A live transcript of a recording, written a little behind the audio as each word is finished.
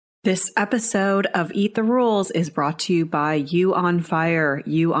This episode of Eat the Rules is brought to you by You on Fire.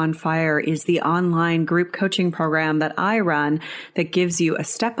 You on Fire is the online group coaching program that I run that gives you a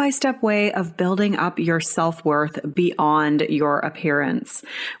step-by-step way of building up your self-worth beyond your appearance.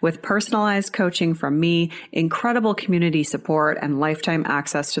 With personalized coaching from me, incredible community support, and lifetime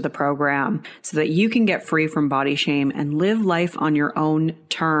access to the program so that you can get free from body shame and live life on your own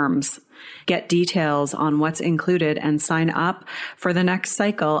terms. Get details on what's included and sign up for the next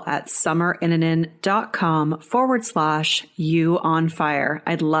cycle at summerinnanen.com/you on fire.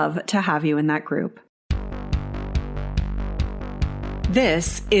 I'd love to have you in that group.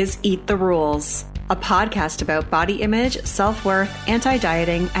 This is Eat the Rules, a podcast about body image, self-worth,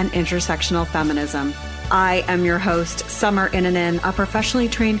 anti-dieting, and intersectional feminism. I am your host, Summer Innanen, a professionally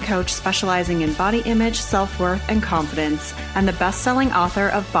trained coach specializing in body image, self-worth, and confidence, and the best-selling author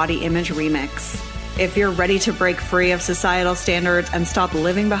of Body Image Remix. If you're ready to break free of societal standards and stop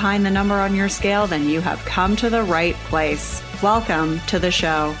living behind the number on your scale, then you have come to the right place. Welcome to the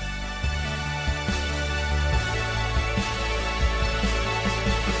show.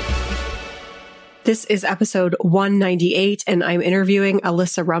 This is episode 198, and I'm interviewing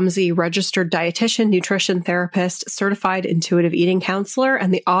Alyssa Rumsey, registered dietitian, nutrition therapist, certified intuitive eating counselor,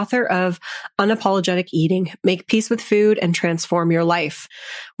 and the author of Unapologetic Eating: Make Peace with Food and Transform Your Life.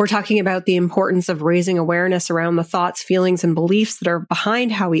 We're talking about the importance of raising awareness around the thoughts, feelings, and beliefs that are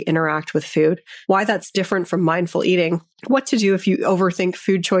behind how we interact with food, why that's different from mindful eating, what to do if you overthink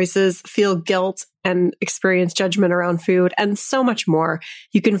food choices, feel guilt, and experience judgment around food, and so much more.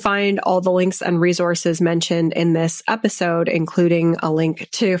 You can find all the links and resources mentioned in this episode, including a link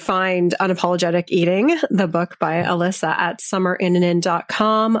to find Unapologetic Eating, the book by Alyssa, at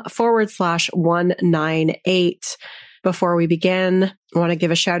summerinnanen.com/198. Before we begin, I want to give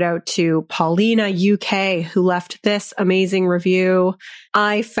a shout out to Paulina UK, who left this amazing review.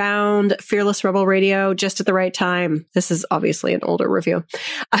 I found Fearless Rebel Radio just at the right time. This is obviously an older review.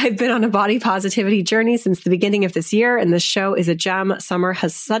 I've been on a body positivity journey since the beginning of this year, and this show is a gem. Summer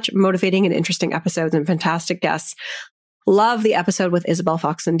has such motivating and interesting episodes and fantastic guests. Love the episode with Isabel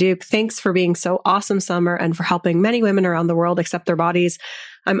Foxen Duke. Thanks for being so awesome, Summer, and for helping many women around the world accept their bodies.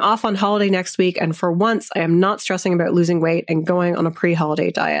 I'm off on holiday next week, and for once, I am not stressing about losing weight and going on a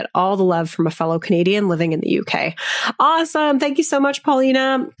pre-holiday diet. All the love from a fellow Canadian living in the UK. Awesome. Thank you so much,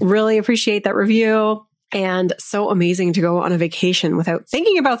 Paulina. Really appreciate that review. And so amazing to go on a vacation without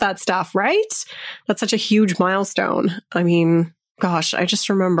thinking about that stuff, right? That's such a huge milestone. I mean, gosh, I just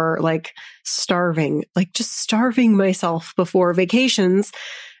remember starving myself before vacations,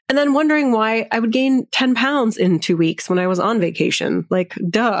 and then wondering why I would gain 10 pounds in 2 weeks when I was on vacation.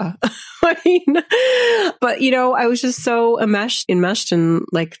 Duh. I mean, but I was just so enmeshed in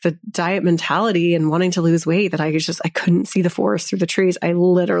the diet mentality and wanting to lose weight that I couldn't see the forest through the trees. I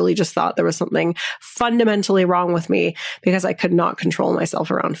literally just thought there was something fundamentally wrong with me because I could not control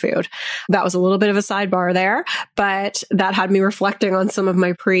myself around food. That was a little bit of a sidebar there, but that had me reflecting on some of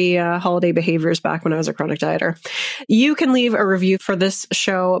my pre-holiday behaviors back when I was a chronic dieter. You can leave a review for this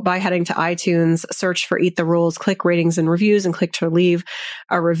show by heading to iTunes, search for Eat the Rules, click ratings and reviews, and click to leave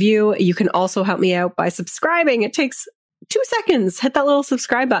a review. You can also help me out by subscribing. It takes 2 seconds. Hit that little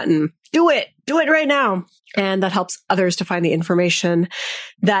subscribe button. Do it right now. And that helps others to find the information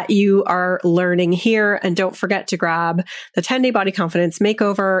that you are learning here. And don't forget to grab the 10-day body confidence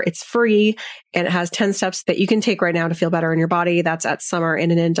makeover. It's free, and it has 10 steps that you can take right now to feel better in your body. That's at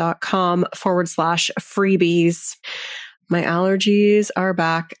summerinnanen.com/freebies. My allergies are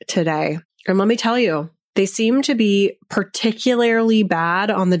back today. And let me tell you, they seem to be particularly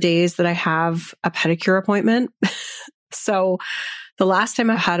bad on the days that I have a pedicure appointment. So the last time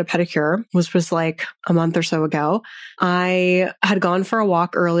I had a pedicure was like a month or so ago. I had gone for a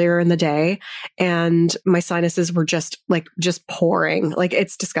walk earlier in the day, and my sinuses were just pouring.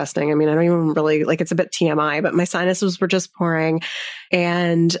 It's disgusting. I mean, I don't even really it's a bit TMI, but my sinuses were just pouring,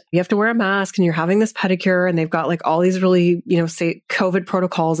 and you have to wear a mask, and you're having this pedicure, and they've got all these really, say COVID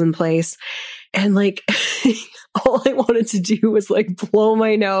protocols in place. And all I wanted to do was blow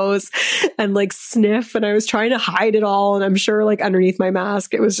my nose and sniff. And I was trying to hide it all. And I'm sure underneath my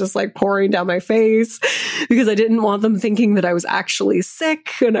mask, it was just pouring down my face because I didn't want them thinking that I was actually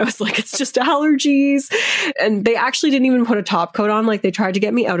sick. And I was it's just allergies. And they actually didn't even put a top coat on. They tried to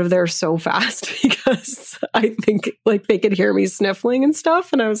get me out of there so fast because I think they could hear me sniffling and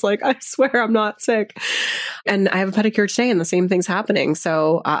stuff. And I was I swear I'm not sick. And I have a pedicure today and the same thing's happening.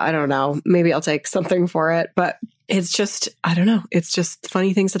 So I don't know, maybe I'll take something for it, but it's just, I don't know. It's just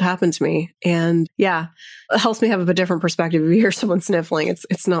funny things that happen to me. And yeah, it helps me have a different perspective. If you hear someone sniffling,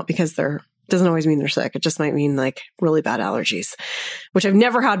 it's not because they're Doesn't always mean they're sick. It just might mean like really bad allergies, which I've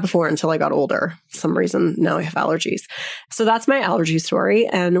never had before until I got older. For some reason, now I have allergies. So that's my allergy story.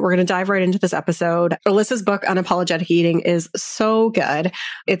 And we're going to dive right into this episode. Alyssa's book, Unapologetic Eating, is so good.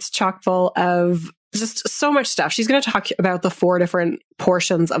 It's chock full of just so much stuff. She's going to talk about the 4 different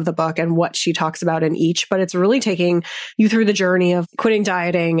portions of the book and what she talks about in each, but it's really taking you through the journey of quitting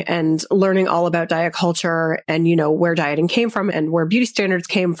dieting and learning all about diet culture and, you know, where dieting came from and where beauty standards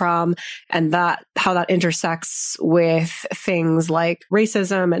came from and that how that intersects with things like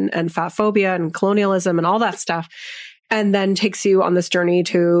racism and fat phobia and colonialism and all that stuff. And then takes you on this journey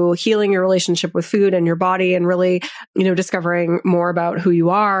to healing your relationship with food and your body and really, you know, discovering more about who you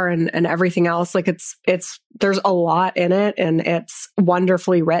are and everything else. Like there's a lot in it and it's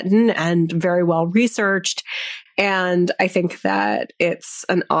wonderfully written and very well researched. And I think that it's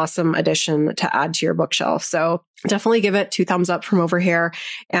an awesome addition to add to your bookshelf. So definitely give it 2 thumbs up from over here.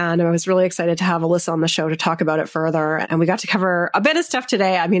 And I was really excited to have Alyssa on the show to talk about it further. And we got to cover a bit of stuff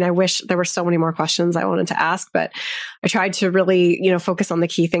today. I mean, I wish there were so many more questions I wanted to ask, but I tried to really, you know, focus on the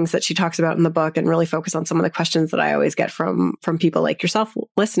key things that she talks about in the book and really focus on some of the questions that I always get from people like yourself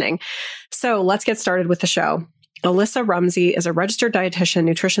listening. So let's get started with the show. Alyssa Rumsey is a registered dietitian,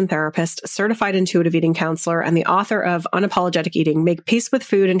 nutrition therapist, certified intuitive eating counselor, and the author of Unapologetic Eating, Make Peace with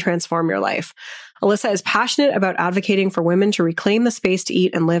Food and Transform Your Life. Alyssa is passionate about advocating for women to reclaim the space to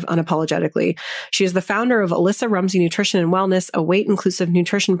eat and live unapologetically. She is the founder of Alyssa Rumsey Nutrition and Wellness, a weight-inclusive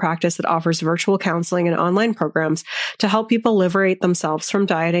nutrition practice that offers virtual counseling and online programs to help people liberate themselves from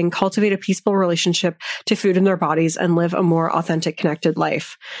dieting, cultivate a peaceful relationship to food in their bodies, and live a more authentic, connected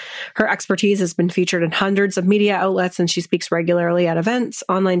life. Her expertise has been featured in hundreds of media outlets, and she speaks regularly at events,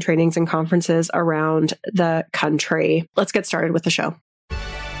 online trainings, and conferences around the country. Let's get started with the show.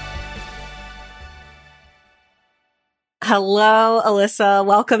 Hello, Alyssa.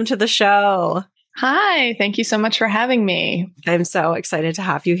 Welcome to the show. Hi. Thank you so much for having me. I'm so excited to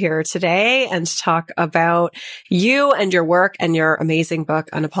have you here today and to talk about you and your work and your amazing book,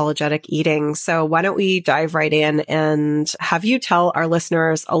 Unapologetic Eating. So why don't we dive right in and have you tell our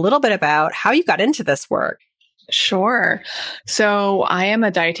listeners a little bit about how you got into this work? Sure. So I am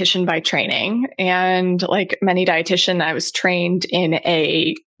a dietitian by training, and like many dietitians, I was trained in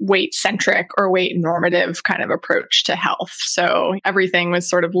a weight-centric or weight-normative kind of approach to health. So everything was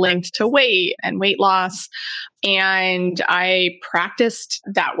sort of linked to weight and weight loss. And I practiced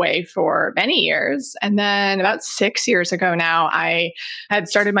that way for many years. And then about 6 years ago now, I had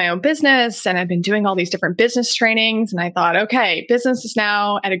started my own business and I'd been doing all these different business trainings. And I thought, okay, business is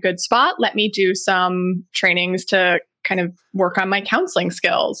now at a good spot. Let me do some trainings to kind of work on my counseling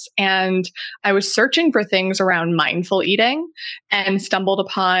skills. And I was searching for things around mindful eating and stumbled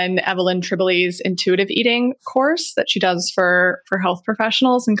upon Evelyn Tribole's intuitive eating course that she does for health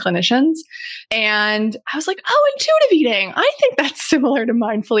professionals and clinicians. And I was like, oh, intuitive eating. I think that's similar to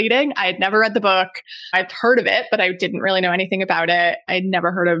mindful eating. I had never read the book. I'd heard of it, but I didn't really know anything about it. I'd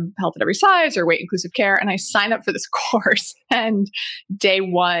never heard of Health at Every Size or weight inclusive care. And I signed up for this course. And day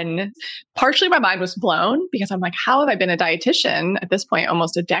one, partially my mind was blown because I'm like, how have I been a dietitian at this point,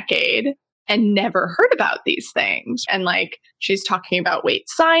 almost a decade, and never heard about these things? And like, she's talking about weight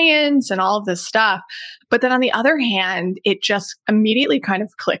science and all of this stuff. But then on the other hand, it just immediately kind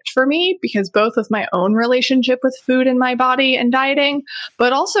of clicked for me because both with my own relationship with food and my body and dieting,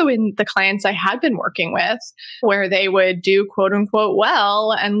 but also in the clients I had been working with where they would do quote unquote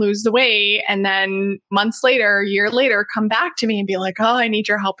well and lose the weight. And then months later, a year later, come back to me and be like, oh, I need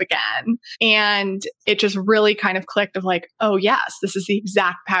your help again. And it just really kind of clicked of like, oh yes, this is the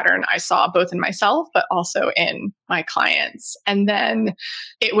exact pattern I saw both in myself, but also in my clients. And then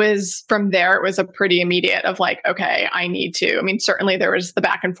it was from there, it was a pretty immediate of like, okay, I need to. I mean, certainly there was the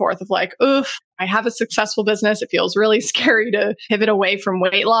back and forth of like, oof, I have a successful business. It feels really scary to pivot away from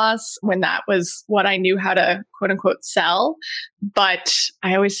weight loss when that was what I knew how to quote unquote sell. But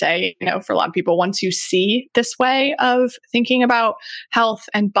I always say, you know, for a lot of people, once you see this way of thinking about health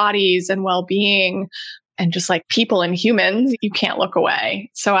and bodies and well-being, and just like people and humans, you can't look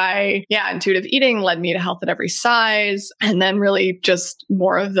away. So intuitive eating led me to Health at Every Size. And then really just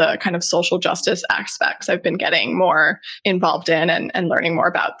more of the kind of social justice aspects I've been getting more involved in and learning more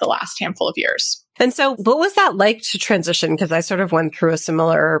about the last handful of years. And so what was that like to transition? Because I sort of went through a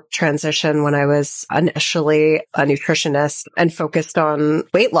similar transition when I was initially a nutritionist and focused on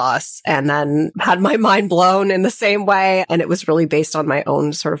weight loss and then had my mind blown in the same way. And it was really based on my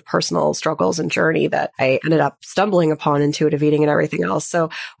own sort of personal struggles and journey that I ended up stumbling upon intuitive eating and everything else. So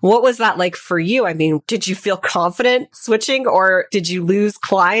what was that like for you? I mean, did you feel confident switching or did you lose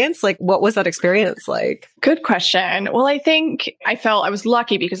clients? Like, what was that experience like? Good question. Well, I think I felt I was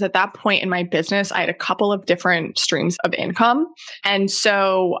lucky because at that point in my business, I had a couple of different streams of income. And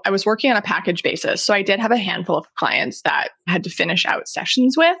so I was working on a package basis. So I did have a handful of clients that I had to finish out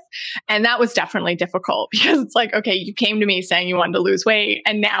sessions with. And that was definitely difficult because it's like, okay, you came to me saying you wanted to lose weight.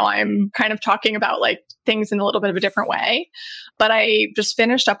 And now I'm kind of talking about like things in a little bit of a different way. But I just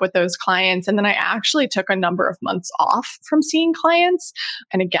finished up with those clients. And then I actually took a number of months off from seeing clients.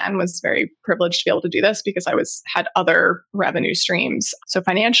 And again, was very privileged to be able to do this because I had other revenue streams. So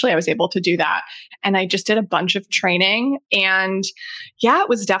financially, I was able to do that. And I just did a bunch of training. And yeah, it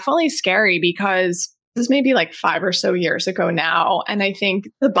was definitely scary because this may be like 5 or so years ago now. And I think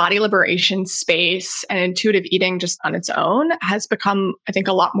the body liberation space and intuitive eating just on its own has become, I think,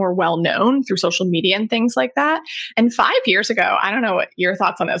 a lot more well known through social media and things like that. And 5 years ago, I don't know what your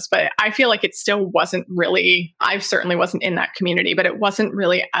thoughts on this, but I feel like it still wasn't really, I certainly wasn't in that community, but it wasn't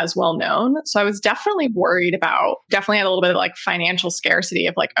really as well known. So I was definitely worried about, definitely had a little bit of like financial scarcity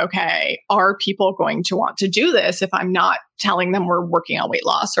of like, okay, are people going to want to do this if I'm not telling them we're working on weight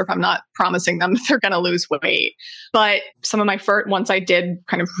loss or if I'm not promising them that they're going to lose weight? But some of my first, once I did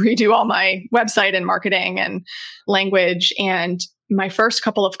kind of redo all my website and marketing and language, and my first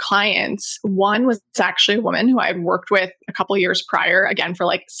couple of clients, one was actually a woman who I had worked with a couple of years prior, again, for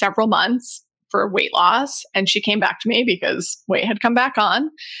like several months for weight loss. And she came back to me because weight had come back on.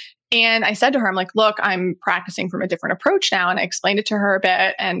 And I said to her, I'm like, look, I'm practicing from a different approach now. And I explained it to her a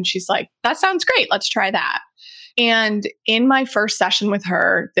bit. And she's like, that sounds great. Let's try that. And in my first session with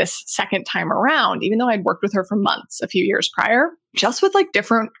her, this second time around, even though I'd worked with her for months, a few years prior, just with like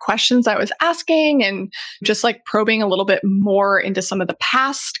different questions I was asking and just like probing a little bit more into some of the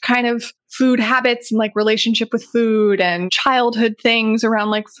past kind of food habits and like relationship with food and childhood things around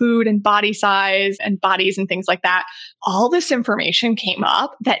like food and body size and bodies and things like that. All this information came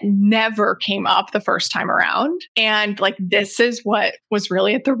up that never came up the first time around. And like, this is what was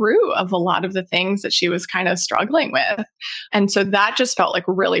really at the root of a lot of the things that she was kind of struggling with. And so that just felt like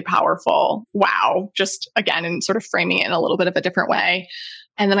really powerful. Wow. Just again, and sort of framing it in a little bit of a different way.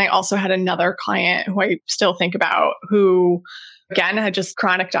 And then I also had another client who I still think about who, again, had just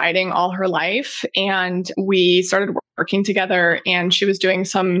chronic dieting all her life. And we started working together and she was doing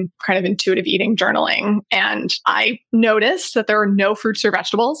some kind of intuitive eating journaling. And I noticed that there were no fruits or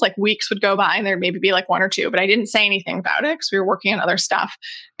vegetables. Like weeks would go by and there'd maybe be like one or two, but I didn't say anything about it because we were working on other stuff.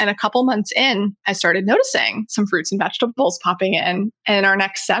 And a couple months in, I started noticing some fruits and vegetables popping in. And in our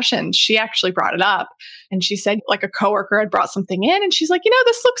next session, she actually brought it up. And she said, like, a coworker had brought something in and she's like,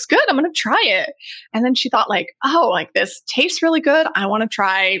 this looks good. I'm going to try it. And then she thought like, oh, like this tastes really good. I want to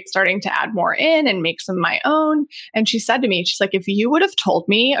try starting to add more in and make some of my own. And she said to me, she's like, if you would have told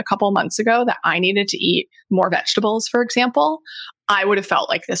me a couple months ago that I needed to eat more vegetables, for example, I would have felt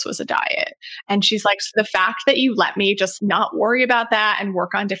like this was a diet. And she's like, so the fact that you let me just not worry about that and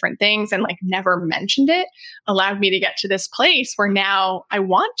work on different things and like never mentioned it allowed me to get to this place where now I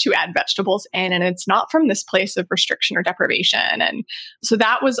want to add vegetables in, and it's not from this place of restriction or deprivation. And so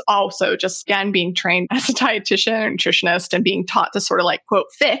that was also just, again, being trained as a dietitian and nutritionist and being taught to sort of like quote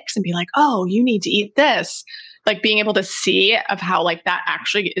fix and be like, oh, you need to eat this. Like being able to see of how like that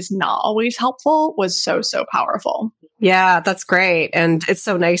actually is not always helpful was so, so powerful. Yeah, that's great. And it's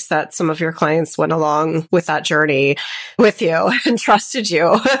so nice that some of your clients went along with that journey with you and trusted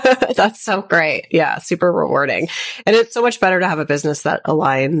you. That's so great. Yeah, super rewarding. And it's so much better to have a business that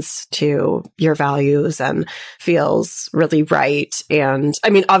aligns to your values and feels really right. And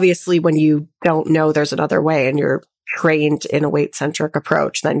I mean, obviously, when you don't know there's another way and you're trained in a weight-centric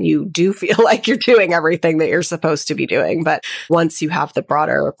approach, then you do feel like you're doing everything that you're supposed to be doing. But once you have the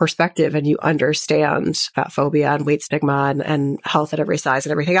broader perspective and you understand fat phobia and weight stigma and health at every size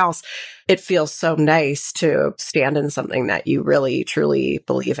and everything else, it feels so nice to stand in something that you really, truly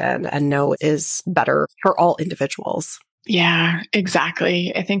believe in and know is better for all individuals. Yeah,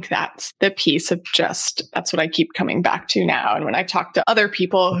 exactly. I think that's the piece of that's what I keep coming back to now. And when I talk to other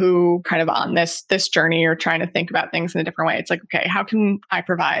people who kind of on this journey or trying to think about things in a different way, it's like, okay, how can I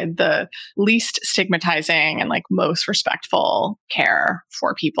provide the least stigmatizing and like most respectful care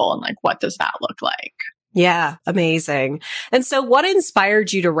for people? And like, what does that look like? Yeah, amazing. And so what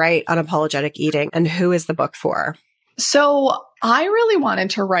inspired you to write Unapologetic Eating, and who is the book for? So I really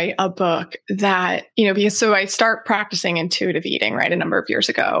wanted to write a book that, because I start practicing intuitive eating, right, a number of years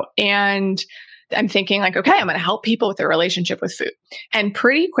ago. And I'm thinking like, okay, I'm going to help people with their relationship with food. And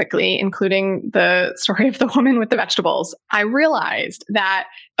pretty quickly, including the story of the woman with the vegetables, I realized that,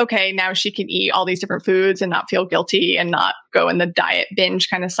 okay, now she can eat all these different foods and not feel guilty and not go in the diet binge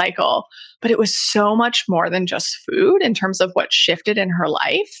kind of cycle. But it was so much more than just food in terms of what shifted in her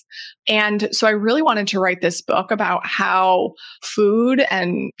life. And so I really wanted to write this book about how food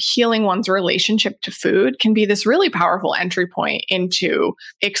and healing one's relationship to food can be this really powerful entry point into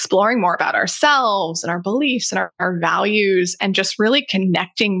exploring more about ourselves and our beliefs and our values, and just really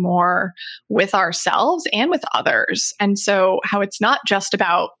connecting more with ourselves and with others. And so how it's not just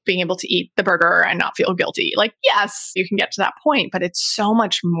about being able to eat the burger and not feel guilty. Like, yes, you can get to that point, but it's so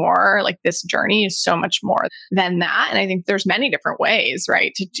much more. Like, this journey is so much more than that. And I think there's many different ways,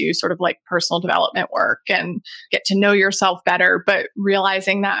 right, to do sort of like personal development work and get to know yourself better. But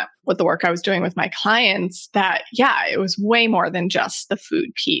realizing that with the work I was doing with my clients, that, yeah, it was way more than just the food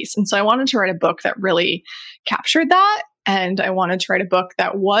piece. And so I wanted to write a book that really captured that. And I wanted to write a book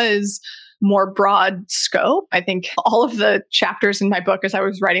that was more broad scope. I think all of the chapters in my book, as I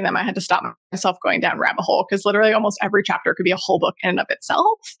was writing them, I had to stop myself going down rabbit hole, because literally almost every chapter could be a whole book in and of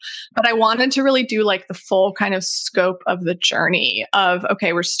itself. But I wanted to really do like the full kind of scope of the journey of,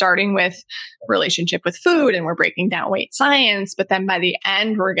 okay, we're starting with relationship with food and we're breaking down weight science. But then by the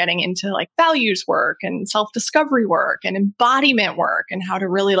end, we're getting into like values work and self-discovery work and embodiment work and how to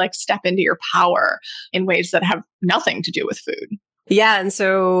really like step into your power in ways that have nothing to do with food. Yeah. And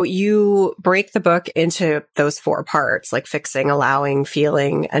so you break the book into those 4 parts, like fixing, allowing,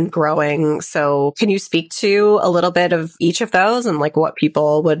 feeling, and growing. So can you speak to a little bit of each of those and like what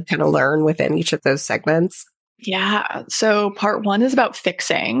people would kind of learn within each of those segments? Yeah. So part 1 is about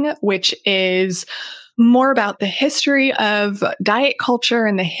fixing, which is more about the history of diet culture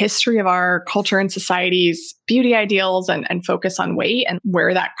and the history of our culture and society's beauty ideals and focus on weight and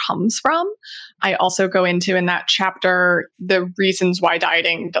where that comes from. I also go into in that chapter the reasons why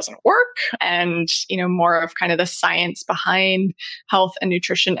dieting doesn't work and, more of kind of the science behind health and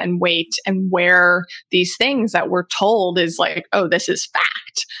nutrition and weight and where these things that we're told is like, oh, this is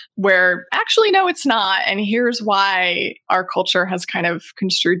fact, where actually, no, it's not. And here's why our culture has kind of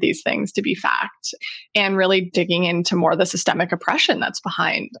construed these things to be fact, and really digging into more the systemic oppression that's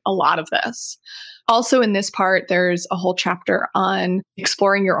behind a lot of this. Also in this part, there's a whole chapter on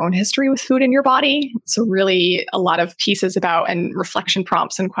exploring your own history with food in your body. So really a lot of pieces about and reflection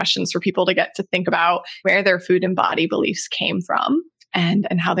prompts and questions for people to get to think about where their food and body beliefs came from and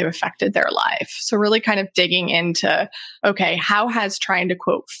how they've affected their life. So really kind of digging into, okay, how has trying to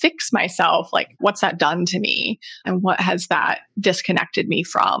quote, fix myself, like what's that done to me? And what has that disconnected me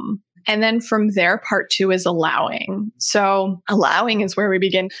from? And then from there, part 2 is allowing. So allowing is where we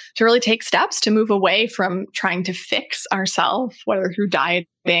begin to really take steps to move away from trying to fix ourselves, whether through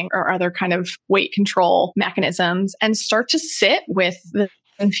dieting or other kind of weight control mechanisms, and start to sit with the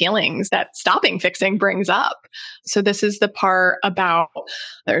feelings that stopping fixing brings up. So this is the part about,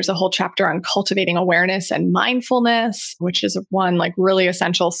 there's a whole chapter on cultivating awareness and mindfulness, which is one like really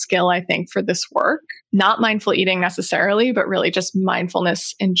essential skill, I think, for this work. Not mindful eating necessarily, but really just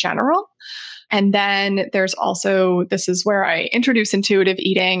mindfulness in general. And then there's also, this is where I introduce intuitive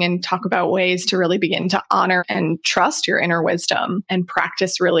eating and talk about ways to really begin to honor and trust your inner wisdom and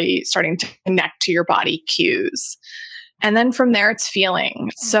practice really starting to connect to your body cues. And then from there, it's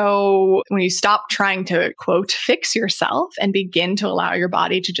feeling. So when you stop trying to, quote, fix yourself and begin to allow your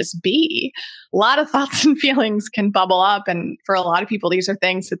body to just be, a lot of thoughts and feelings can bubble up. And for a lot of people, these are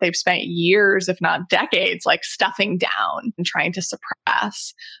things that they've spent years, if not decades, like stuffing down and trying to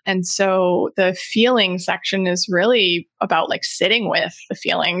suppress. And so the feeling section is really about like sitting with the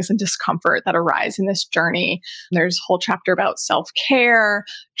feelings and discomfort that arise in this journey. There's a whole chapter about self-care,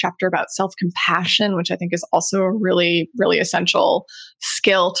 chapter about self-compassion, which I think is also a really, really essential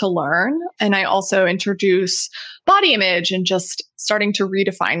skill to learn. And I also introduce body image and just starting to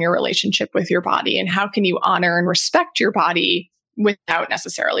redefine your relationship with your body and how can you honor and respect your body without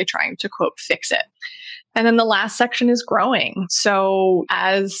necessarily trying to, quote, fix it. And then the last section is growing. So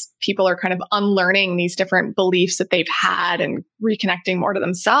as people are kind of unlearning these different beliefs that they've had and reconnecting more to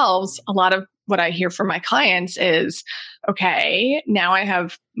themselves, a lot of what I hear from my clients is, okay, now I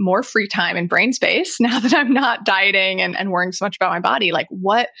have more free time and brain space now that I'm not dieting and worrying so much about my body. Like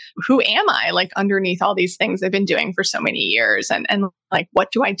who am I like underneath all these things I've been doing for so many years? And like,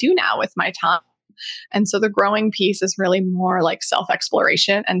 what do I do now with my time? And so the growing piece is really more like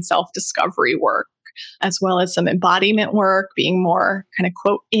self-exploration and self-discovery work, as well as some embodiment work, being more kind of,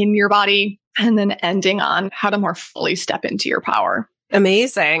 quote, in your body, and then ending on how to more fully step into your power.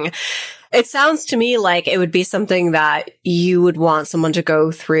 Amazing. It sounds to me like it would be something that you would want someone to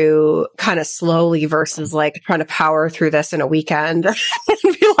go through kind of slowly versus like trying to power through this in a weekend and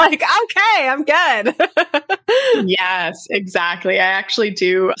be like, okay, I'm good. Yes, exactly. I actually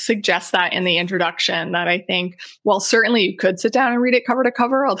do suggest that in the introduction that I think, well, certainly you could sit down and read it cover to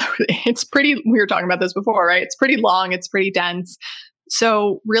cover, although it's pretty, we were talking about this before, right? It's pretty long, it's pretty dense.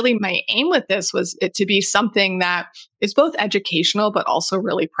 So really my aim with this was it to be something that is both educational, but also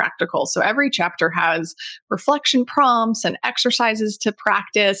really practical. So every chapter has reflection prompts and exercises to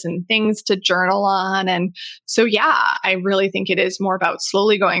practice and things to journal on. And so, yeah, I really think it is more about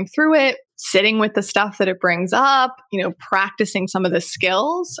slowly going through it, sitting with the stuff that it brings up, practicing some of the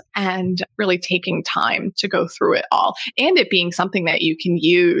skills and really taking time to go through it all. And it being something that you can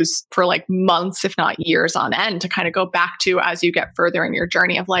use for like months, if not years on end, to kind of go back to as you get further in your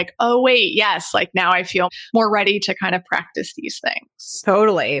journey of like, oh, wait, yes, like now I feel more ready to kind of practice these things.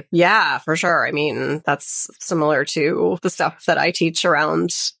 Totally. Yeah, for sure. I mean, that's similar to the stuff that I teach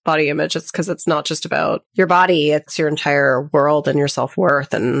around body image. It's because it's not just about your body, it's your entire world and your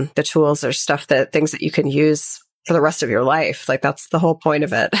self-worth, and the tools are things that you can use for the rest of your life. Like that's the whole point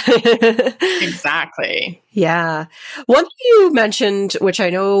of it. Exactly. Yeah. One thing you mentioned, which I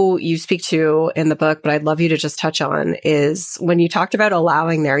know you speak to in the book, but I'd love you to just touch on, is when you talked about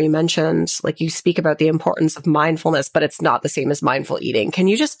allowing there, you mentioned like you speak about the importance of mindfulness, but it's not the same as mindful eating. Can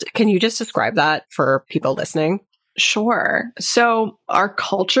you just describe that for people listening? Sure. So our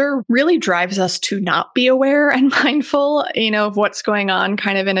culture really drives us to not be aware and mindful, of what's going on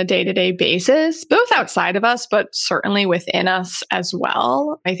kind of in a day-to-day basis, both outside of us, but certainly within us as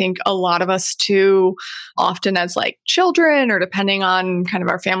well. I think a lot of us too, often as like children or depending on kind of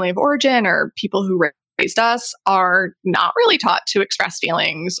our family of origin or people who raised us, are not really taught to express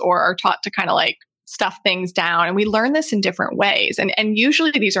feelings or are taught to kind of like stuff things down. And we learn this in different ways. And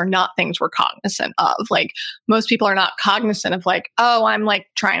usually these are not things we're cognizant of. Like most people are not cognizant of like, oh, I'm like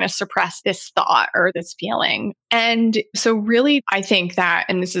trying to suppress this thought or this feeling. And so really, I think that,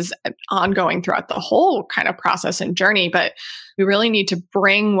 and this is ongoing throughout the whole kind of process and journey, but we really need to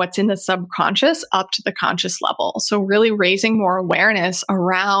bring what's in the subconscious up to the conscious level. So really raising more awareness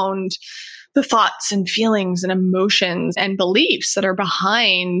around the thoughts and feelings and emotions and beliefs that are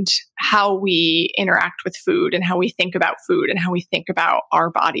behind how we interact with food and how we think about food and how we think about our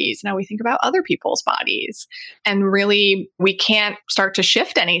bodies and how we think about other people's bodies. And really, we can't start to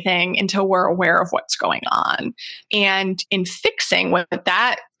shift anything until we're aware of what's going on. And in fixing what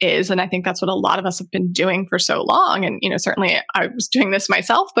that is, and I think that's what a lot of us have been doing for so long. And, certainly I was doing this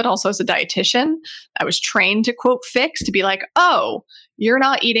myself, but also as a dietitian, I was trained to quote fix, to be like, oh, you're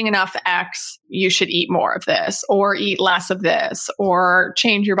not eating enough X, you should eat more of this or eat less of this or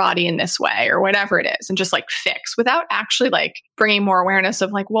change your body in this way or whatever it is, and just like fix without actually like bringing more awareness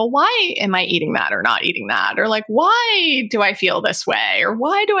of like, well, why am I eating that or not eating that? Or like, why do I feel this way? Or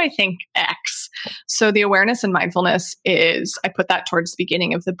why do I think X? So the awareness and mindfulness I put that towards the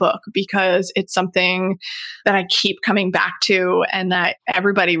beginning of the book because it's something that I keep coming back to, and that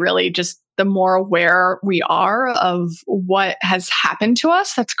everybody really just, the more aware we are of what has happened to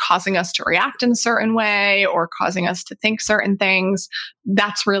us that's causing us to react in a certain way or causing us to think certain things,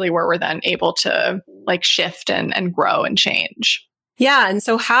 that's really where we're then able to like shift and grow and change. Yeah. And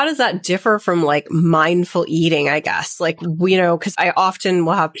so how does that differ from like mindful eating, I guess? Like, because I often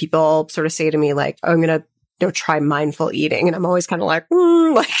will have people sort of say to me like, oh, I'm going to try mindful eating. And I'm always kind of like,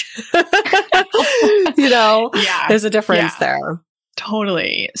 yeah, there's a difference there.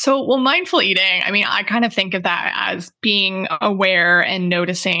 Totally. So, mindful eating, I mean, I kind of think of that as being aware and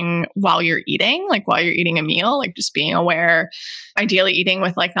noticing while you're eating, like while you're eating a meal, like just being aware, ideally eating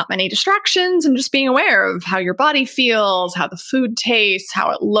with like not many distractions and just being aware of how your body feels, how the food tastes,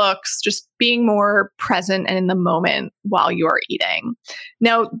 how it looks, just being more present and in the moment while you are eating.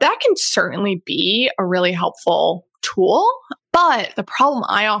 Now, that can certainly be a really helpful tool. But the problem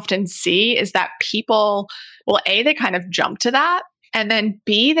I often see is that people, well, A, they kind of jump to that. And then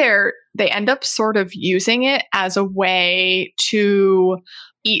B, they end up sort of using it as a way to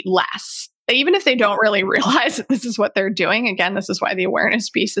eat less. Even if they don't really realize that this is what they're doing. Again, this is why the awareness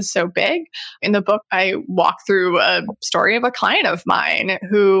piece is so big. In the book, I walk through a story of a client of mine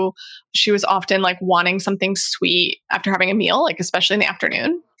who she was often like wanting something sweet after having a meal, like especially in the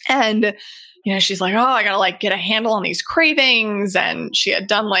afternoon. And she's like, oh, I got to like get a handle on these cravings. And she had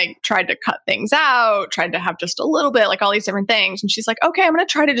tried to cut things out, tried to have just a little bit, like all these different things. And she's like, okay, I'm going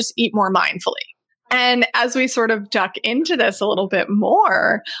to try to just eat more mindfully. And as we sort of dug into this a little bit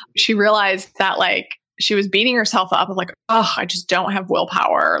more, she realized that like she was beating herself up of like, oh, I just don't have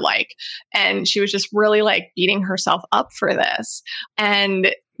willpower. And she was just really like beating herself up for this.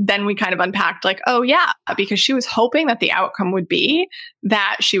 And then we kind of unpacked like, oh yeah, because she was hoping that the outcome would be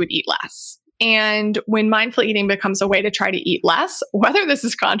that she would eat less. And when mindful eating becomes a way to try to eat less, whether this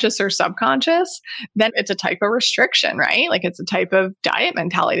is conscious or subconscious, then it's a type of restriction, right? Like it's a type of diet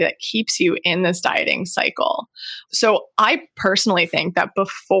mentality that keeps you in this dieting cycle. So I personally think that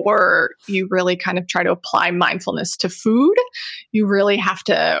before you really kind of try to apply mindfulness to food, you really have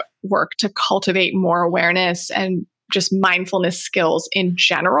to work to cultivate more awareness and just mindfulness skills in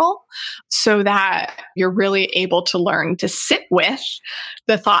general so that you're really able to learn to sit with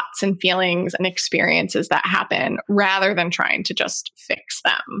the thoughts and feelings and experiences that happen rather than trying to just fix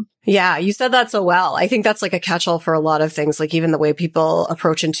them. Yeah, you said that so well. I think that's like a catch-all for a lot of things, like even the way people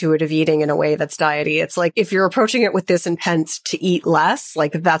approach intuitive eating in a way that's diety. It's like if you're approaching it with this intent to eat less,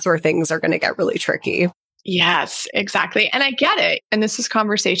 like that's where things are going to get really tricky. Yes, exactly. And I get it. And this is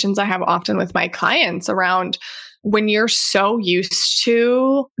conversations I have often with my clients around when you're so used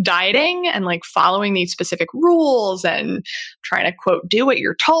to dieting and like following these specific rules and trying to quote, do what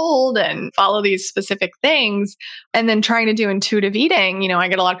you're told and follow these specific things, and then trying to do intuitive eating, I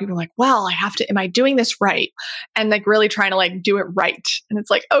get a lot of people like, well, am I doing this right? And like really trying to like do it right. And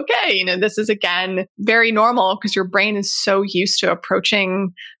it's like, okay, this is again, very normal because your brain is so used to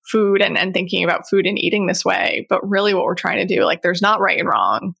approaching food and thinking about food and eating this way. But really what we're trying to do, like there's not right and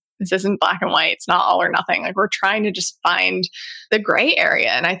wrong. This isn't black and white. It's not all or nothing. Like we're trying to just find the gray area.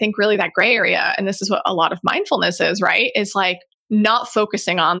 And I think really that gray area, and this is what a lot of mindfulness is, right? Is like not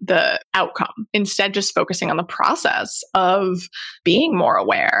focusing on the outcome, instead just focusing on the process of being more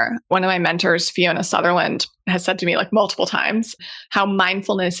aware. One of my mentors, Fiona Sutherland, has said to me like multiple times how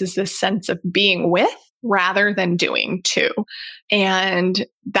mindfulness is this sense of being with rather than doing to. And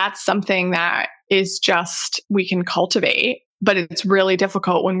that's something that is just, we can cultivate. But it's really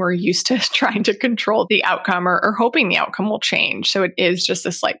difficult when we're used to trying to control the outcome or hoping the outcome will change. So it is just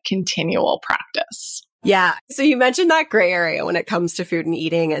this like continual practice. Yeah. So you mentioned that gray area when it comes to food and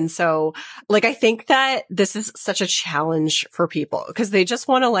eating. And so like, I think that this is such a challenge for people because they just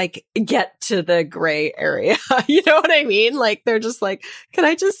want to like get to the gray area. You know what I mean? Like, they're just like, can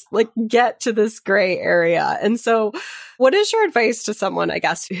I just like get to this gray area? And so what is your advice to someone, I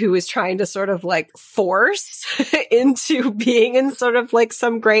guess, who is trying to sort of like force into being in sort of like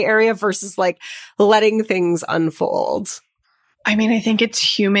some gray area versus like letting things unfold? I mean, I think it's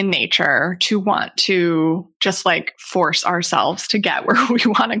human nature to want to just like force ourselves to get where we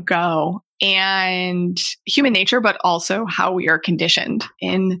want to go. And human nature, but also how we are conditioned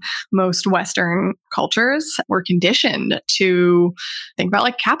in most Western cultures. We're conditioned to think about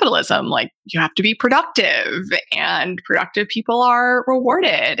like capitalism, like you have to be productive and productive people are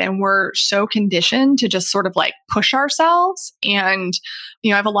rewarded. And we're so conditioned to just sort of like push ourselves. And,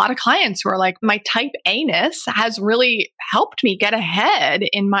 I have a lot of clients who are like, my type A-ness has really helped me get ahead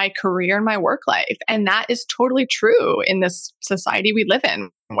in my career and my work life. And that is totally true in this society we live in,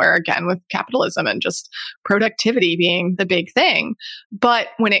 where again, with capitalism and just productivity being the big thing. But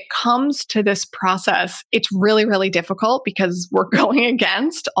when it comes to this process, it's really, really difficult because we're going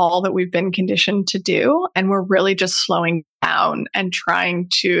against all that we've been conditioned to do. And we're really just slowing down and trying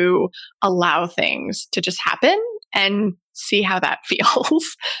to allow things to just happen and see how that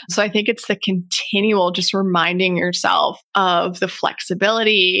feels. So I think it's the continual just reminding yourself of the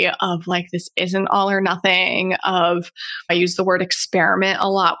flexibility of like, this isn't all or nothing, of, I use the word experiment a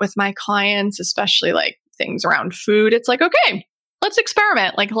lot with my clients, especially like things around food. It's like, okay, let's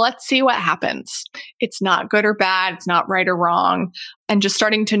experiment. Like, let's see what happens. It's not good or bad. It's not right or wrong. And just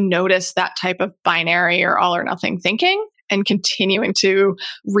starting to notice that type of binary or all or nothing thinking and continuing to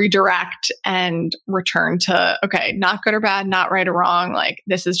redirect and return to, okay, not good or bad, not right or wrong. Like,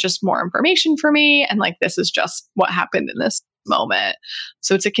 this is just more information for me. And like, this is just what happened in this moment.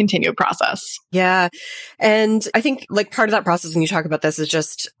 So it's a continued process. Yeah. And I think like part of that process when you talk about this is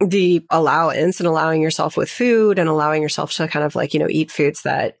just the allowance and allowing yourself with food and allowing yourself to kind of like, eat foods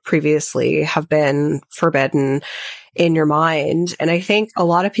that previously have been forbidden in your mind. And I think a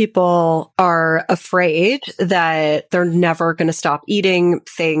lot of people are afraid that they're never going to stop eating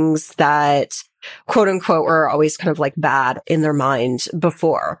things that quote unquote were always kind of like bad in their mind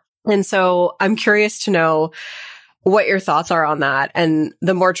before. And so I'm curious to know what your thoughts are on that. And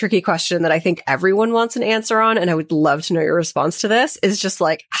the more tricky question that I think everyone wants an answer on, and I would love to know your response to this, is just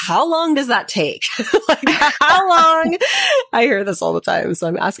like, how long does that take? Like, how long? I hear this all the time. So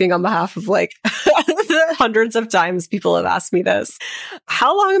I'm asking on behalf of like the hundreds of times people have asked me this.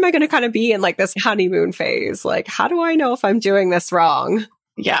 How long am I going to kind of be in like this honeymoon phase? Like, how do I know if I'm doing this wrong?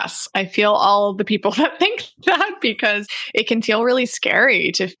 Yes, I feel all the people that think that, because it can feel really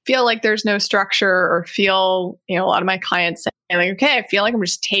scary to feel like there's no structure or feel, a lot of my clients say, like, okay, I feel like I'm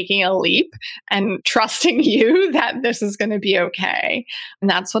just taking a leap and trusting you that this is going to be okay. And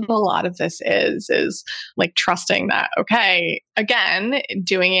that's what a lot of this is like trusting that, okay, again,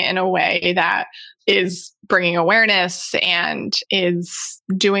 doing it in a way that is bringing awareness and is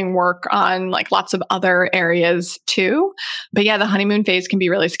doing work on like lots of other areas too. But yeah, the honeymoon phase can be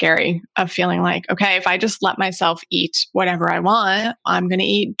really scary of feeling like, okay, if I just let myself eat whatever I want, I'm going to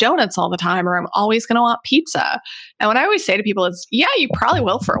eat donuts all the time, or I'm always going to want pizza. And what I always say to people is, yeah, you probably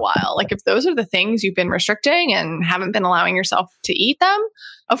will for a while. Like if those are the things you've been restricting and haven't been allowing yourself to eat them,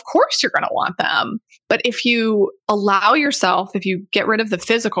 of course you're going to want them. But if you allow yourself, if you get rid of the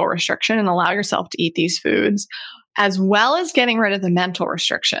physical restriction and allow yourself to eat these foods, as well as getting rid of the mental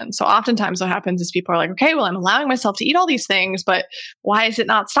restriction. So oftentimes what happens is people are like, okay, well, I'm allowing myself to eat all these things, but why is it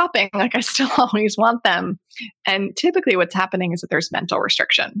not stopping? Like I still always want them. And typically what's happening is that there's mental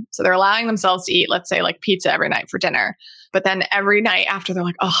restriction. So they're allowing themselves to eat, let's say like pizza every night for dinner. But then every night after they're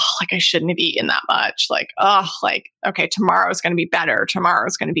like, oh, like I shouldn't have eaten that much. Like, oh, like, okay, tomorrow is going to be better. Tomorrow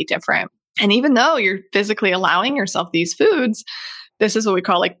is going to be different. And even though you're physically allowing yourself these foods, this is what we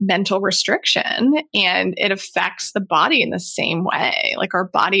call like mental restriction, and it affects the body in the same way. Like our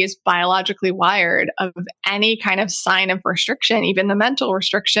body is biologically wired of any kind of sign of restriction, even the mental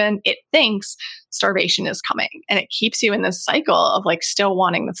restriction, it thinks starvation is coming, and it keeps you in this cycle of like still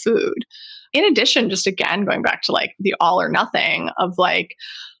wanting the food. In addition, just again, going back to like the all or nothing of like,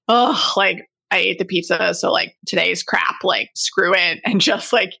 oh, like I ate the pizza, so like today's crap, like screw it, and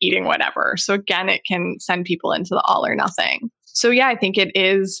just like eating whatever. So again, it can send people into the all or nothing. So yeah, I think it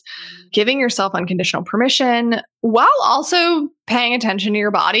is giving yourself unconditional permission while also paying attention to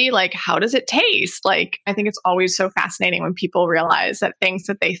your body. Like, how does it taste? Like, I think it's always so fascinating when people realize that things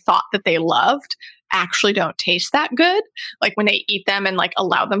that they thought that they loved actually don't taste that good. Like when they eat them and like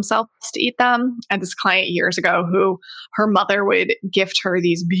allow themselves to eat them. I had this client years ago who her mother would gift her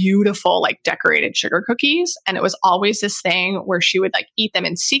these beautiful like decorated sugar cookies. And it was always this thing where she would like eat them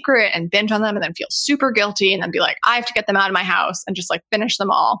in secret and binge on them and then feel super guilty and then be like, I have to get them out of my house and just like finish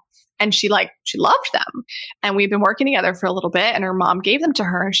them all. And she loved them. And we've been working together for a little bit and her mom gave them to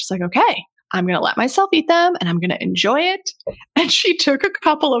her and she's like, okay, I'm going to let myself eat them and I'm going to enjoy it. And she took a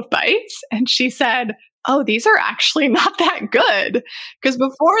couple of bites and she said, oh, these are actually not that good. Because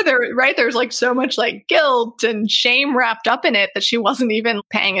before there's like so much like guilt and shame wrapped up in it that she wasn't even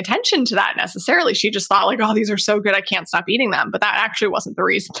paying attention to that necessarily. She just thought like, oh, these are so good, I can't stop eating them. But that actually wasn't the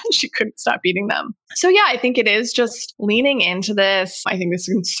reason that she couldn't stop eating them. So yeah, I think it is just leaning into this. I think this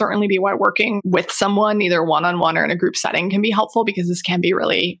can certainly be why working with someone, either one-on-one or in a group setting, can be helpful because this can be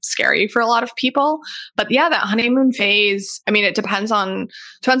really scary for a lot of people. But yeah, that honeymoon phase, I mean, it depends on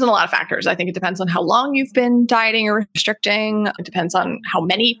a lot of factors. I think it depends on how long you've been dieting or restricting. It depends on how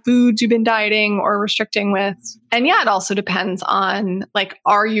many foods you've been dieting or restricting with. And yeah, it also depends on like,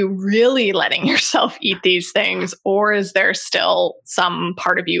 are you really letting yourself eat these things, or is there still some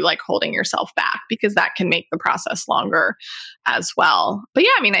part of you like holding yourself back? Because that can make the process longer as well. But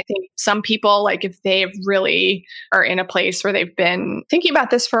yeah, I mean, I think some people, like if they really are in a place where they've been thinking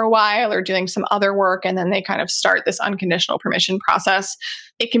about this for a while or doing some other work, and then they kind of start this unconditional permission process,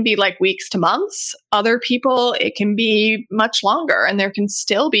 it can be like weeks to months. Other people, it can be much longer. And there can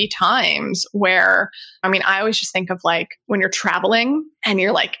still be times where, I mean, I always just think of like when you're traveling and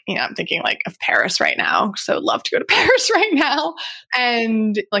you're like, you know, I'm thinking like of Paris right now. So love to go to Paris right now.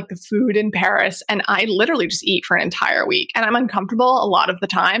 And like the food in Paris. And I literally just eat for an entire week. And I'm uncomfortable a lot of the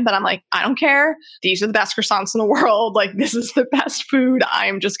time, but I'm like, I don't care. These are the best croissants in the world. Like this is the best food.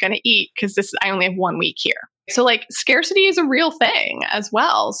 I'm just going to eat because I only have 1 week here. So like scarcity is a real thing as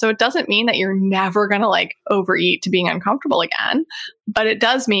well. So it doesn't mean that you're never going to like overeat to being uncomfortable again. But it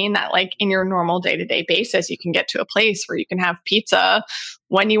does mean that like in your normal day-to-day basis, you can get to a place where you can have pizza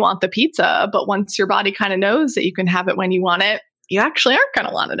when you want the pizza. But once your body kind of knows that you can have it when you want it, you actually aren't going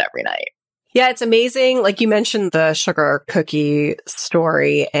to want it every night. Yeah, it's amazing. Like you mentioned the sugar cookie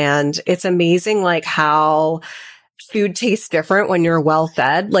story, and it's amazing like how food tastes different when you're well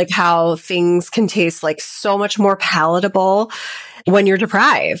fed, like how things can taste like so much more palatable when you're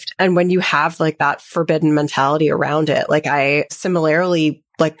deprived and when you have like that forbidden mentality around it. Like I similarly,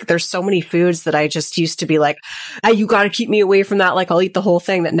 like there's so many foods that I just used to be like, you got to keep me away from that. Like I'll eat the whole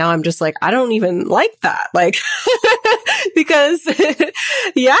thing, that now I'm just like, I don't even like that. Like, because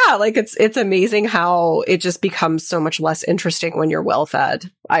yeah, like it's amazing how it just becomes so much less interesting when you're well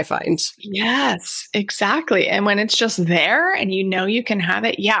fed. I find. Yes, exactly. And when it's just there and you know you can have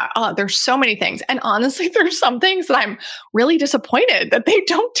it, there's so many things. And honestly, there's some things that I'm really disappointed that they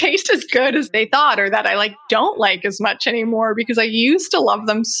don't taste as good as they thought, or that I don't like as much anymore, because I used to love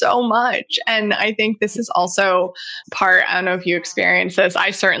them so much. And I think this is also part, I don't know if you experienced this,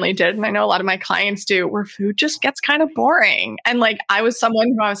 I certainly did. And I know a lot of my clients do, where food just gets kind of boring. And I was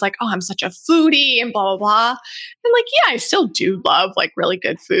someone who I was like, oh, I'm such a foodie and blah, blah, blah. And I still do love really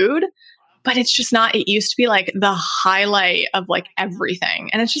good food, but it's just not, it used to be the highlight of everything.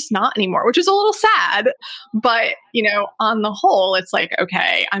 And it's just not anymore, which is a little sad. But, on the whole, it's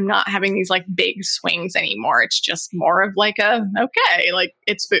okay, I'm not having these big swings anymore. It's just more of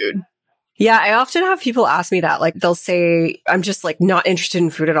it's food. Yeah, I often have people ask me that. They'll say, I'm just not interested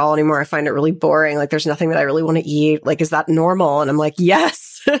in food at all anymore. I find it really boring. There's nothing that I really want to eat. Is that normal? And I'm like,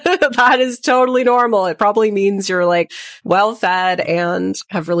 yes, that is totally normal. It probably means you're well fed and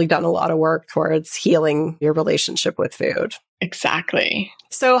have really done a lot of work towards healing your relationship with food. Exactly.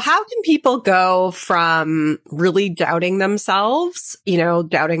 So how can people go from really doubting themselves,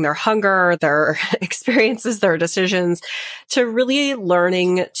 doubting their hunger, their experiences, their decisions, to really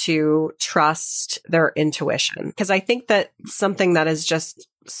learning to trust their intuition? Because I think that something that is just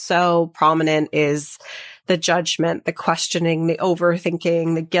so prominent is the judgment, the questioning, the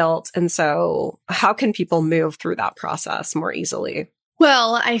overthinking, the guilt. And so how can people move through that process more easily?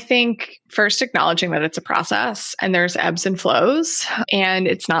 Well, I think first acknowledging that it's a process and there's ebbs and flows, and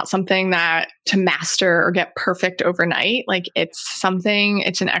it's not something that to master or get perfect overnight. It's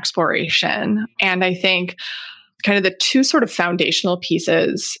an exploration. And I think kind of the two sort of foundational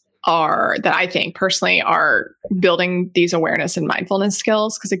pieces are that I think personally are building these awareness and mindfulness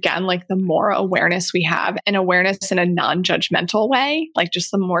skills. Because again, the more awareness we have, and awareness in a non-judgmental way,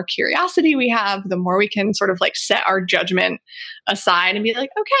 just the more curiosity we have, the more we can sort of set our judgment aside and be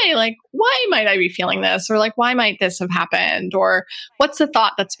okay, why might I be feeling this? Or why might this have happened? Or what's the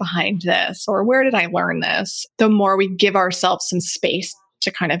thought that's behind this? Or where did I learn this? The more we give ourselves some space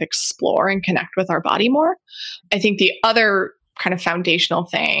to kind of explore and connect with our body more. I think the other kind of foundational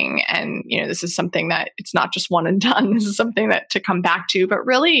thing, and this is something that it's not just one and done, this is something that to come back to, but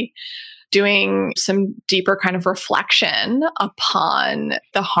really doing some deeper kind of reflection upon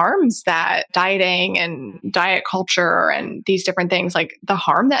the harms that dieting and diet culture and these different things, the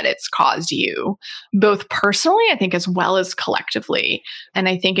harm that it's caused you, both personally, I think, as well as collectively. And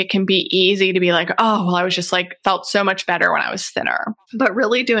I think it can be easy to be oh, well, I was just felt so much better when I was thinner. But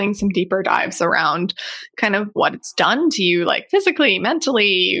really doing some deeper dives around kind of what it's done to you, physically,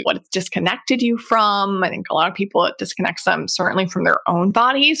 mentally, what it's disconnected you from. I think a lot of people, it disconnects them certainly from their own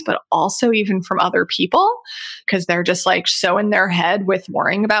bodies, but also even from other people, because they're just so in their head with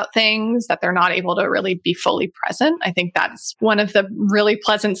worrying about things that they're not able to really be fully present. I think that's one of the really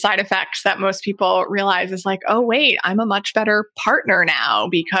pleasant side effects that most people realize is oh, wait, I'm a much better partner now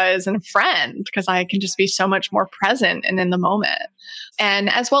and a friend, because I can just be so much more present and in the moment. And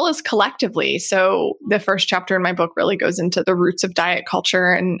as well as collectively. So the first chapter in my book really goes into the roots of diet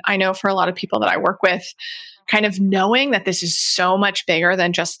culture. And I know for a lot of people that I work with, kind of knowing that this is so much bigger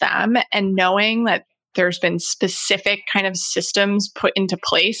than just them, and knowing that there's been specific kind of systems put into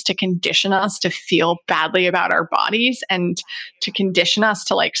place to condition us to feel badly about our bodies, and to condition us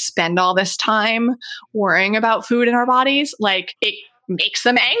to spend all this time worrying about food in our bodies. It makes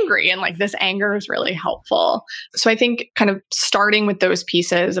them angry, and this anger is really helpful. So I think kind of starting with those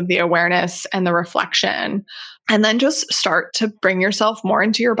pieces of the awareness and the reflection, and then just start to bring yourself more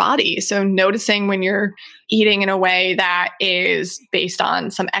into your body. So noticing when you're eating in a way that is based on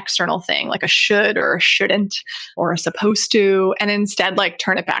some external thing, like a should or a shouldn't or a supposed to, and instead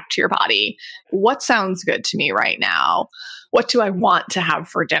turn it back to your body. What sounds good to me right now? What do I want to have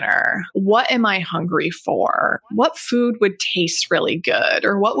for dinner? What am I hungry for? What food would taste really good,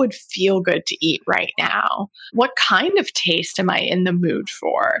 or what would feel good to eat right now? What kind of taste am I in the mood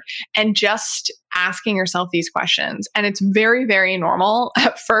for? And just asking yourself these questions. And it's very, very normal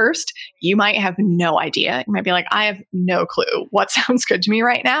at first. You might have no idea. You might be I have no clue what sounds good to me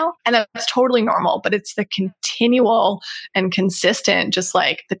right now. And that's totally normal, but it's the continual and consistent, just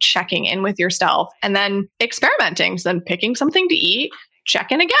the checking in with yourself and then experimenting. So then picking something to eat,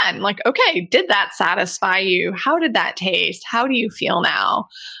 check in again. Okay, did that satisfy you? How did that taste? How do you feel now?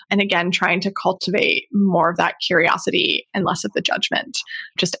 And again, trying to cultivate more of that curiosity and less of the judgment,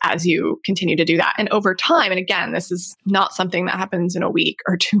 just as you continue to do that. And over time, and again, this is not something that happens in a week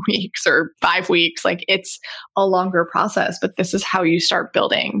or 2 weeks or 5 weeks. It's a longer process, but this is how you start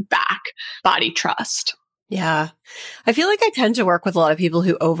building back body trust. Yeah. I feel like I tend to work with a lot of people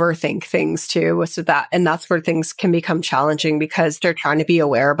who overthink things too. So that's where things can become challenging because they're trying to be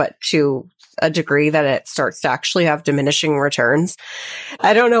aware, but to a degree that it starts to actually have diminishing returns.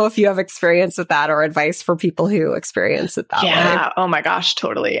 I don't know if you have experience with that or advice for people who experience it that way. Yeah. Oh my gosh,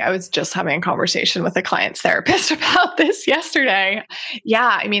 totally. I was just having a conversation with a client's therapist about this yesterday.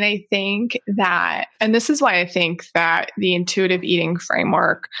 Yeah. I mean, I think that, and this is why I think that the intuitive eating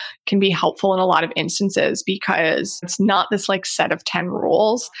framework can be helpful in a lot of instances because it's not this like set of 10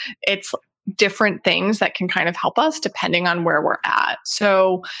 rules. It's different things that can kind of help us depending on where we're at.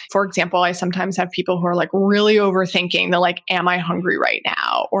 So, for example, I sometimes have people who are like really overthinking the like, am I hungry right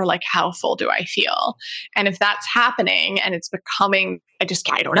now? Or like, how full do I feel? And if that's happening and it's becoming,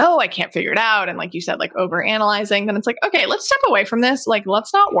 I don't know, I can't figure it out. And like you said, like overanalyzing, then it's like, okay, let's step away from this. Like,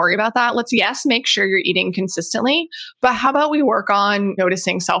 let's not worry about that. Let's, yes, make sure you're eating consistently, but how about we work on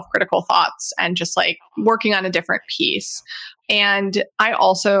noticing self-critical thoughts and just like working on a different piece. And I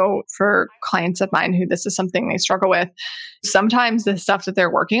also, for clients of mine who this is something they struggle with, sometimes the stuff that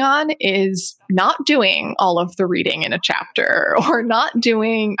they're working on is not doing all of the reading in a chapter or not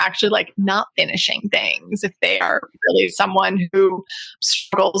doing actually like not finishing things. If they are really someone who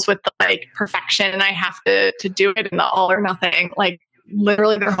struggles with like perfection and I have to do it in the all or nothing, like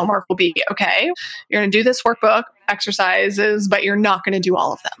literally their homework will be, okay, you're going to do this workbook exercises, but you're not going to do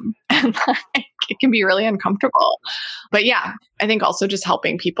all of them. And like, it can be really uncomfortable. But yeah, I think also just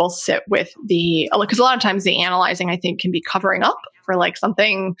helping people sit with because a lot of times the analyzing, I think, can be covering up for like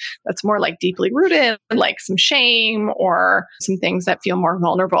something that's more like deeply rooted, like some shame or some things that feel more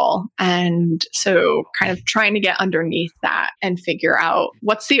vulnerable. And so kind of trying to get underneath that and figure out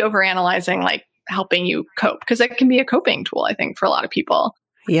what's the overanalyzing like helping you cope, because that can be a coping tool, I think, for a lot of people.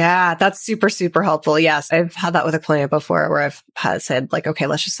 Yeah, that's super, super helpful. Yes, I've had that with a client before where I've said like, okay,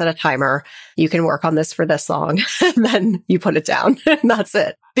 let's just set a timer. You can work on this for this long and then you put it down and that's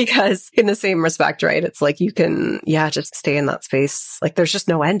it. Because in the same respect, right? It's like you can, just stay in that space. Like there's just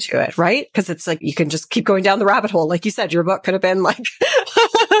no end to it, right? Because it's like you can just keep going down the rabbit hole. Like you said, your book could have been like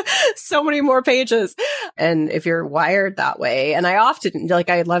so many more pages. And if you're wired that way, and I often, like,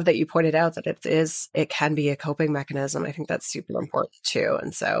 I love that you pointed out that it can be a coping mechanism. I think that's super important too.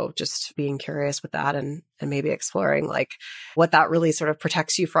 And so just being curious with that and maybe exploring like what that really sort of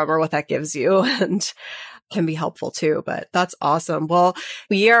protects you from or what that gives you and can be helpful too. But that's awesome. Well,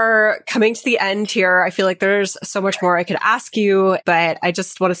 we are coming to the end here. I feel like there's so much more I could ask you, but I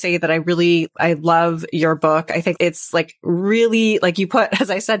just want to say that I love your book. I think it's like really like you put, as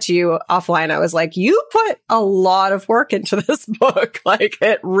I said to you offline, I was like, you put a lot of work into this book. Like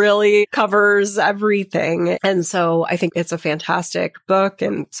it really covers everything. And so I think it's a fantastic book.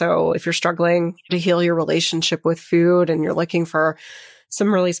 And so if you're struggling to heal your relationship with food and you're looking for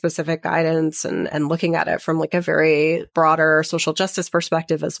some really specific guidance and looking at it from like a very broader social justice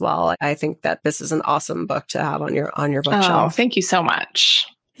perspective as well, I think that this is an awesome book to have on your bookshelf. Oh, thank you so much.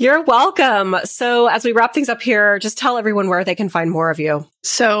 You're welcome. So as we wrap things up here, just tell everyone where they can find more of you.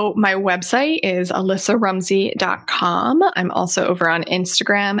 So my website is alyssarumsey.com. I'm also over on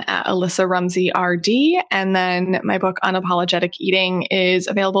Instagram at alyssarumseyRD. And then my book, Unapologetic Eating, is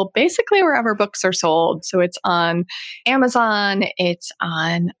available basically wherever books are sold. So it's on Amazon, it's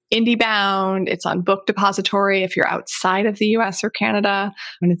on IndieBound, it's on Book Depository if you're outside of the US or Canada,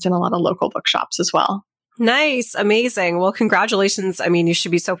 and it's in a lot of local bookshops as well. Nice. Amazing. Well, congratulations. I mean, you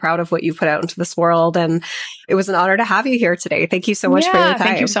should be so proud of what you've put out into this world. And it was an honor to have you here today. Thank you so much for your time.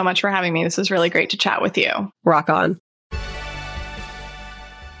 Thank you so much for having me. This was really great to chat with you. Rock on.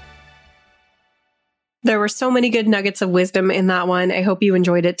 There were so many good nuggets of wisdom in that one. I hope you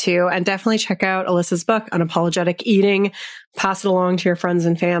enjoyed it too. And definitely check out Alyssa's book, Unapologetic Eating. Pass it along to your friends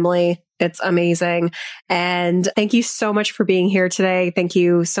and family. It's amazing. And thank you so much for being here today. Thank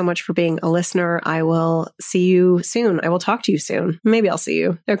you so much for being a listener. I will see you soon. I will talk to you soon. Maybe I'll see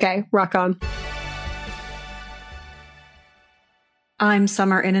you. Okay, rock on. I'm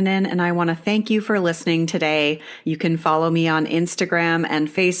Summer Innanen, and I want to thank you for listening today. You can follow me on Instagram and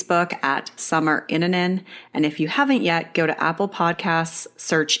Facebook at Summer Innanen. And if you haven't yet, go to Apple Podcasts,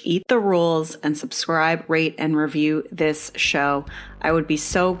 search Eat the Rules, and subscribe, rate, and review this show. I would be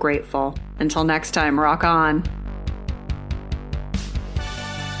so grateful. Until next time, rock on.